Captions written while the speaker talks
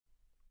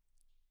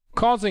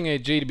Causing a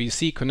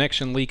JDBC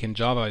connection leak in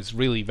Java is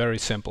really very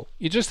simple.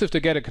 You just have to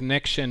get a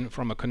connection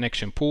from a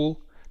connection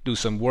pool, do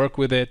some work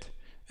with it,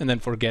 and then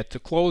forget to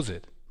close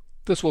it.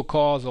 This will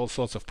cause all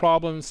sorts of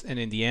problems, and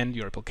in the end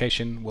your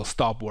application will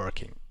stop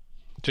working.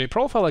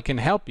 JProfiler can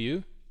help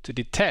you to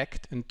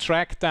detect and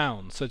track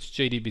down such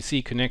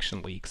JDBC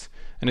connection leaks,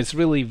 and it's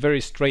really very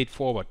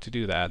straightforward to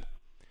do that.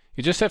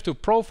 You just have to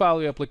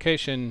profile your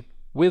application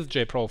with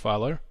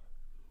JProfiler,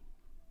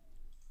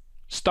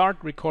 start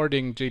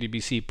recording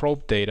JDBC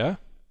probe data,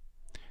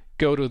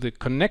 go to the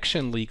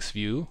connection leaks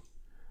view,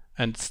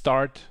 and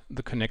start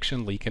the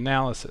connection leak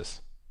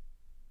analysis.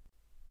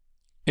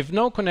 If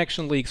no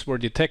connection leaks were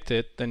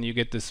detected, then you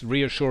get this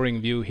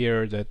reassuring view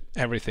here that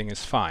everything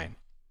is fine.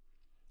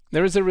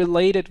 There is a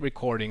related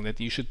recording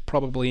that you should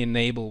probably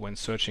enable when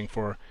searching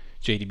for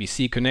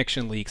JDBC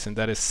connection leaks, and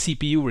that is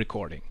CPU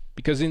recording.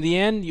 Because in the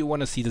end, you want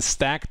to see the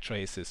stack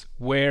traces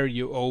where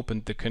you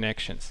opened the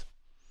connections.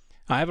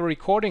 I have a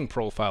recording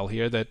profile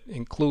here that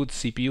includes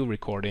CPU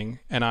recording,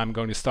 and I'm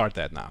going to start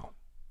that now.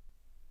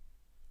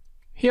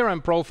 Here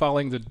I'm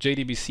profiling the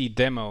JDBC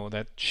demo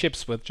that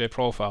ships with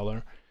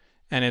JProfiler,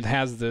 and it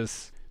has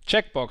this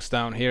checkbox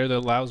down here that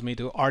allows me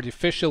to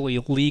artificially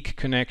leak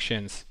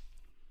connections.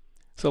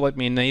 So let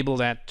me enable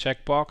that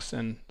checkbox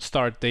and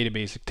start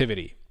database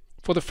activity.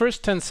 For the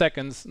first 10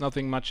 seconds,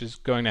 nothing much is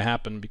going to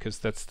happen because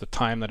that's the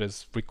time that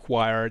is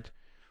required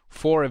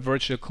for a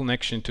virtual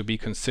connection to be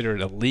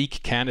considered a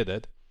leak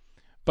candidate.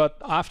 But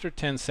after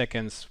 10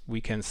 seconds, we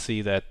can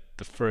see that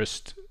the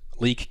first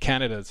leak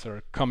candidates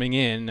are coming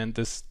in, and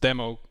this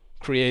demo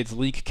creates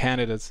leak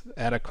candidates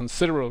at a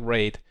considerable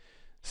rate,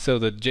 so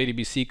the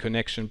JDBC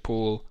connection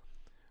pool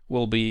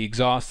will be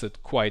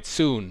exhausted quite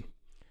soon.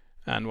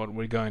 And what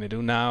we're going to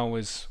do now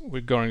is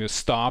we're going to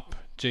stop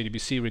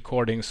JDBC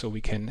recording so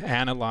we can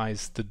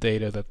analyze the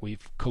data that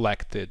we've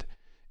collected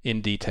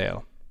in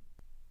detail.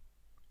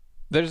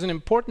 There's an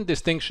important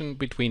distinction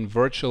between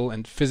virtual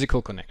and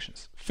physical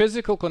connections.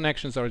 Physical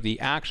connections are the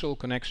actual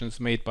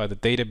connections made by the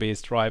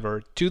database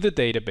driver to the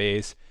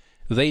database.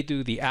 They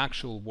do the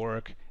actual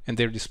work, and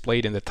they're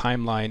displayed in the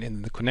timeline and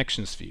in the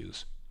connections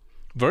views.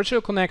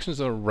 Virtual connections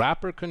are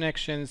wrapper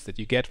connections that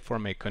you get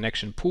from a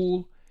connection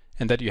pool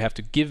and that you have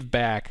to give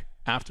back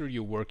after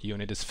your work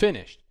unit is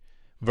finished.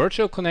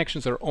 Virtual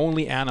connections are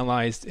only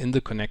analyzed in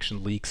the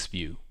connection leaks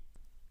view.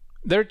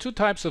 There are two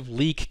types of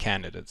leak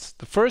candidates.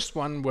 The first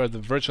one where the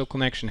virtual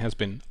connection has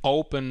been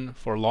open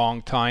for a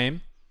long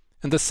time,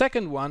 and the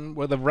second one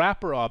where the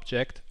wrapper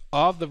object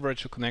of the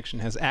virtual connection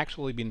has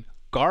actually been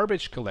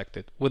garbage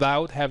collected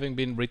without having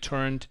been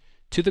returned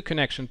to the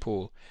connection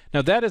pool.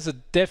 Now that is a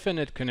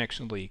definite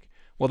connection leak.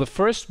 Well, the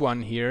first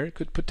one here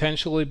could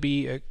potentially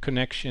be a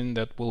connection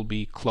that will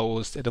be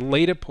closed at a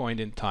later point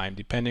in time,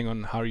 depending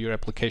on how your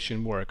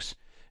application works.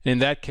 And in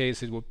that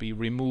case, it would be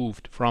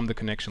removed from the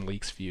connection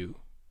leaks view.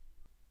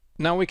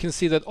 Now we can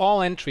see that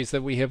all entries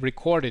that we have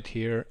recorded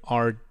here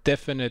are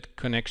definite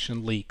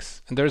connection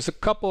leaks. And there's a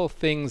couple of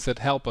things that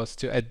help us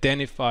to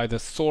identify the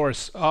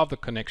source of the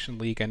connection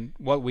leak and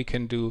what we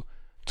can do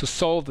to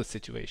solve the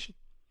situation.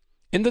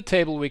 In the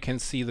table, we can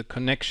see the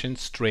connection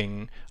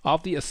string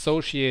of the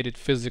associated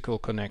physical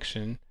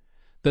connection,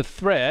 the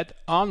thread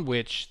on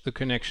which the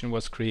connection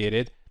was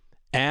created,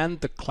 and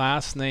the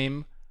class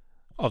name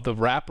of the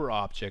wrapper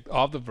object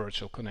of the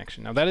virtual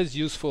connection. Now that is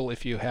useful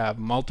if you have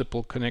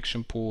multiple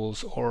connection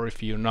pools or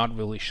if you're not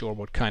really sure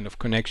what kind of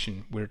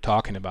connection we're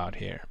talking about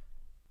here.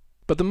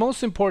 But the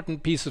most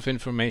important piece of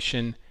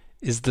information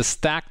is the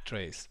stack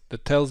trace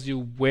that tells you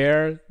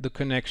where the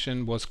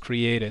connection was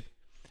created.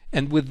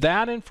 And with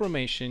that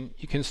information,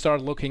 you can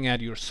start looking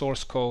at your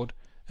source code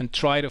and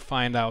try to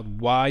find out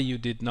why you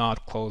did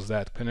not close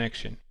that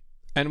connection.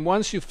 And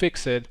once you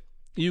fix it,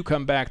 you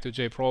come back to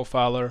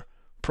JProfiler,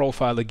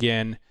 profile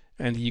again,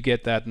 and you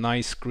get that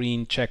nice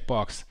green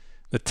checkbox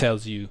that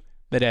tells you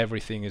that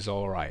everything is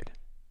all right.